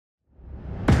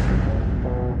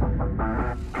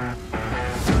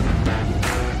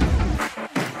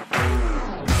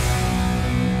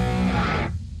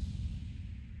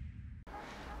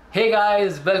Hey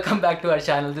guys, welcome back to our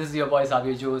channel. This is your boy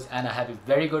Sabir Juice and I have a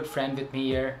very good friend with me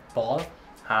here, Paul.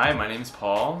 Hi, my name is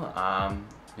Paul.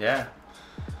 Yeah.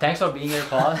 Thanks for being here,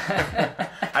 Paul. I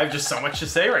have just so much to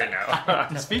say right now.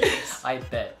 I'm speechless. I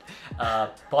bet.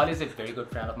 Paul is a very good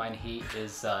friend of mine. He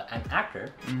is an actor.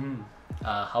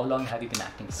 How long have you been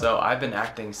acting for? So I've been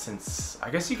acting since,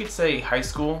 I guess you could say high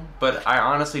school, but I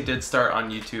honestly did start on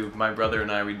YouTube. My brother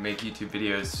and I would make YouTube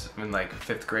videos in like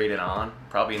 5th grade and on,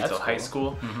 probably until high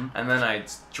school. And then I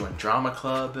joined drama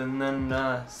club, and then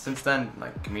since then,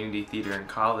 like community theater in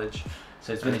college.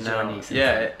 So it's been a journey.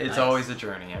 Yeah, it's always a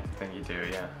journey, everything you do,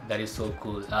 yeah. That is so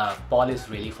cool. Paul is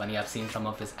really funny. I've seen some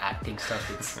of his acting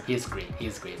stuff. He's great.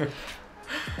 He's great.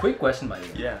 Quick question, by the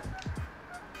way. Yeah.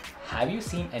 Have you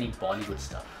seen any Bollywood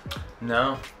stuff?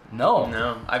 No. No?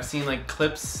 No. I've seen like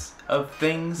clips of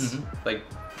things, like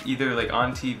either like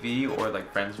on TV or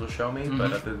like friends will show me,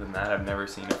 but other than that, I've never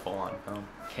seen a full-on film.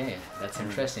 Okay, that's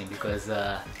interesting because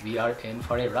we are in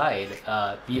for a ride.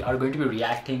 We are going to be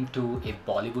reacting to a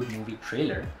Bollywood movie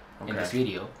trailer in this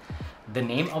video. The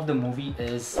name of the movie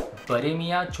is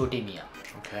BadeMiyanChoteMiyan.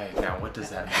 Okay, now what does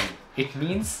that mean? It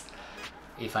means,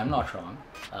 if I'm not wrong,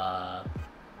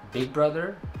 big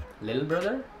brother, little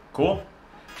brother. Cool.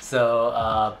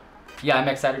 So yeah, I'm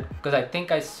excited because I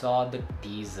think I saw the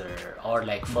teaser or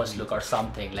like first look or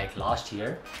something like last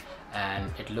year,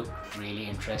 and it looked really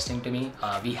interesting to me.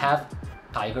 We have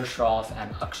Tiger Shroff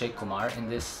and Akshay Kumar in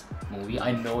this movie.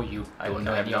 I know you don't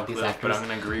know any of these actors, but I'm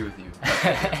gonna agree with you.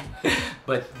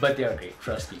 but they are great,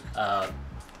 trust me.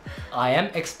 I am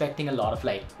expecting a lot of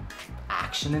like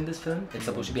action in this film. It's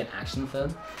supposed to be an action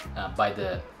film by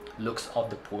the looks of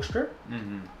the poster.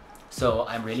 So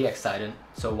I'm really excited.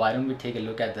 So why don't we take a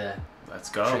look at the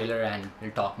trailer and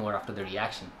we'll talk more after the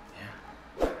reaction.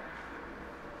 Yeah.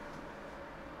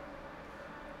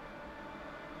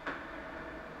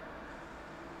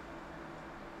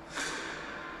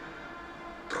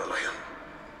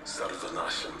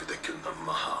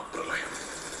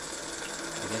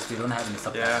 I guess we don't have any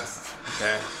subtitles.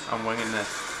 Yeah. Okay. I'm winging this.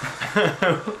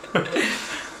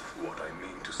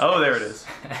 Oh, there it is.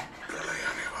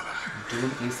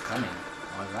 Doom is coming.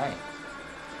 All right.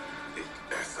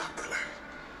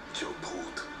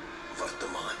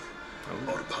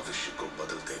 और भविष्य को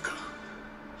बदल देगा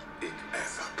एक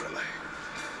ऐसा प्रलय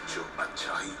जो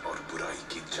अच्छाई और बुराई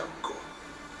की जंग को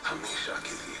हमेशा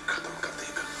के लिए खत्म कर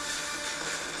देगा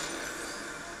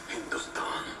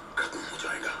हिंदुस्तान खत्म हो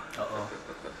जाएगा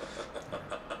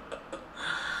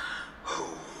Who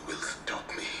will stop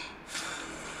me?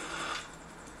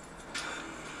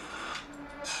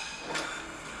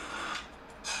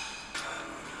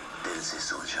 दिल से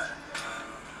सोचा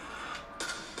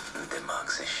दिमाग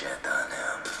से शैतान है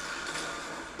हम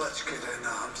बच के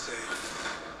रहना हमसे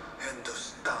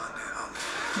हिंदुस्तान है हम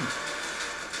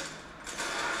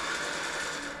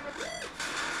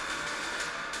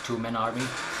Two-man army.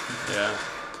 Yeah.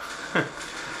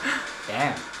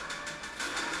 Damn.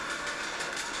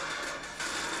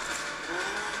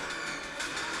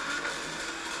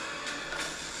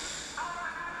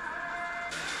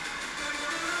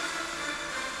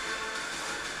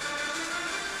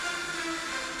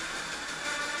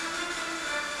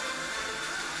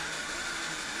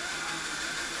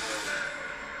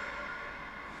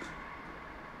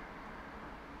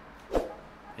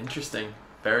 Interesting.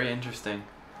 Very interesting.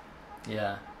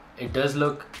 Yeah, it does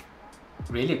look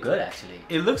really good actually.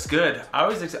 It looks good. I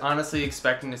was honestly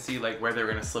expecting to see like where they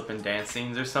were gonna slip in dance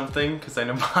scenes or something, because I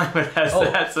know Bollywood has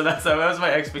that, so that was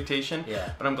my expectation. Yeah.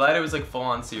 But I'm glad it was like full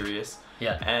on serious.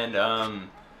 Yeah. And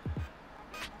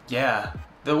yeah,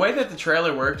 the way that the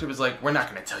trailer worked, it was like, we're not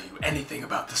gonna tell you anything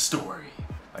about the story.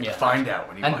 Like, find out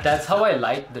when you watch. And that's how I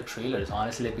like the trailers,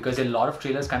 honestly, because a lot of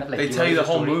trailers kind of like they tell you the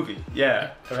whole movie.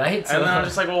 Yeah. Right. So, and then I'm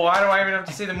just like, well, why do I even have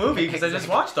to see the movie? Because I just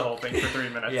watched the whole thing for 3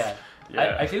 minutes. Yeah.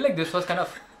 I feel like this was kind of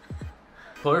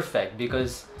perfect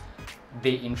because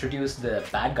they introduced the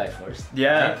bad guy first.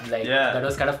 Yeah. Right? Like that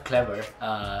was kind of clever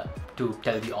to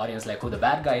tell the audience like who the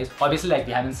bad guy is. Obviously, like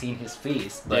we haven't seen his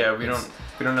face. But yeah, we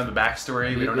don't know the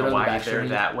backstory. We don't know why he's there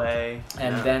that way.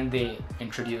 And then they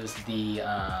introduced the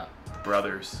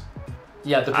brothers.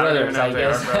 Yeah, the brothers. I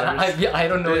guess. I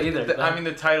don't know either. I mean,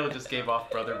 the title just gave off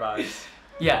brother vibes.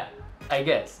 Yeah, I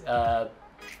guess.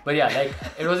 But yeah, like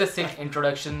it was a sick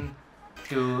introduction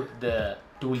to the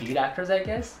two lead actors, I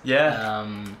guess. Yeah.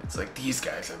 It's like these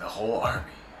guys are the whole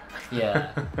army. Yeah.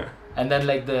 And then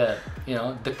like the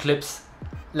the clips,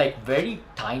 like very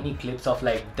tiny clips of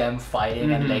like them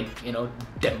fighting and like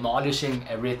demolishing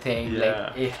everything,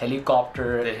 like a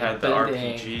helicopter. They had the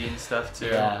RPG and stuff too.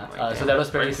 Yeah. Like, so that was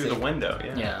pretty right through sick. the window.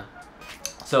 Yeah.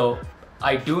 So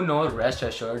I do know, rest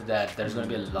assured, that there's going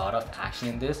to be a lot of action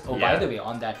in this. Oh, by the way,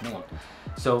 on that note,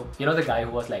 so you know the guy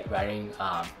who was like wearing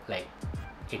like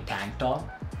a tank top,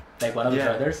 like one of the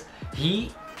brothers.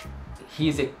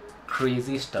 He's a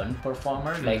crazy stunt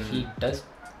performer. Like he does.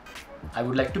 I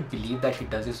would like to believe that he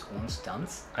does his own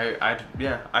stunts. I'd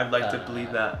like to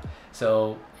believe that.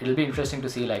 So it'll be interesting to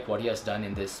see like what he has done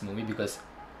in this movie, because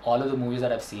all of the movies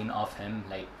that I've seen of him,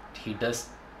 like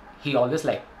he always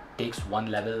like takes one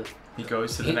level. He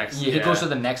goes to the next. He goes to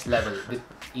the next level with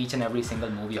each and every single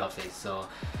movie of his. So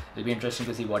it'll be interesting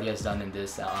to see what he has done in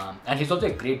this. And he's also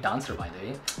a great dancer, by the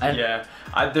way.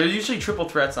 And they're usually triple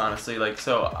threats, honestly. Like,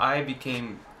 so I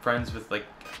became friends with like.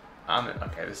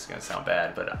 Okay, this is gonna sound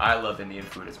bad, but I love Indian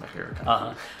food. It's my favorite kind of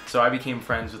food. So I became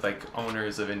friends with like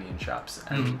owners of Indian shops,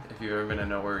 and if you've ever been to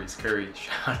No Worries Curry,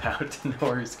 shout out to No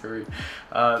Worries Curry.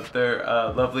 They're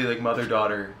lovely like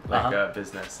mother-daughter like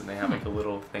business, and they have like a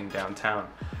little thing downtown.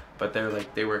 But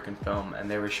they work in film, and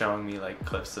they were showing me like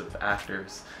clips of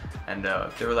actors, and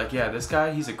they were like, yeah, this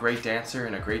guy, he's a great dancer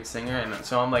and a great singer, and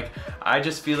so I'm like, I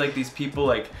just feel like these people,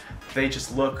 like, they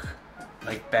just look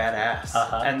like badass,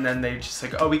 and then they just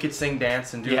like, oh, we could sing,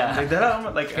 dance, and do like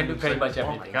that. Like, can do pretty much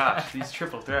everything. Oh my gosh, these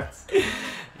triple threats.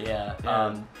 Yeah,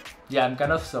 I'm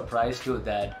kind of surprised too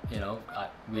that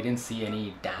we didn't see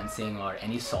any dancing or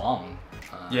any song.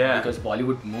 Because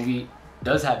Bollywood movie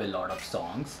does have a lot of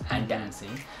songs and dancing.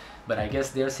 But I guess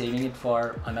they're saving it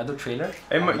for another trailer.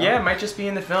 It might just be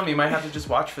in the film. You might have to just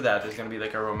watch for that. There's gonna be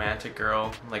like a romantic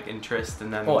girl like interest,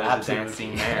 and then there's a dance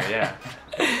scene there. Yeah.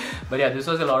 But yeah, this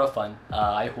was a lot of fun.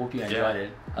 I hope you enjoyed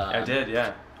it. I did,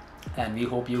 yeah. And we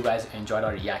hope you guys enjoyed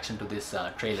our reaction to this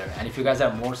trailer. And if you guys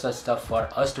have more such stuff for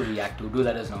us to react to, do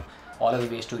let us know. All of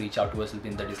the ways to reach out to us will be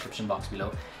in the description box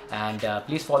below. And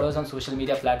please follow us on social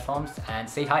media platforms and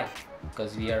say hi,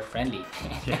 because we are friendly.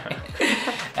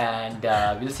 And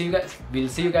we'll see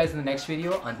you guys in the next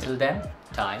video. Until then,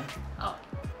 time out.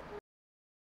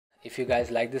 If you guys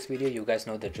like this video, you guys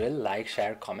know the drill. Like,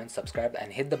 share, comment, subscribe,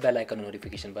 and hit the bell icon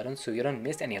notification button so you don't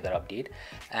miss any other update.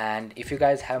 And if you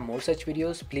guys have more such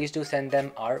videos, please do send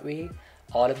them our way.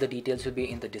 All of the details will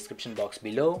be in the description box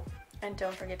below. And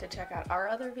don't forget to check out our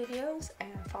other videos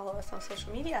and follow us on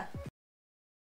social media.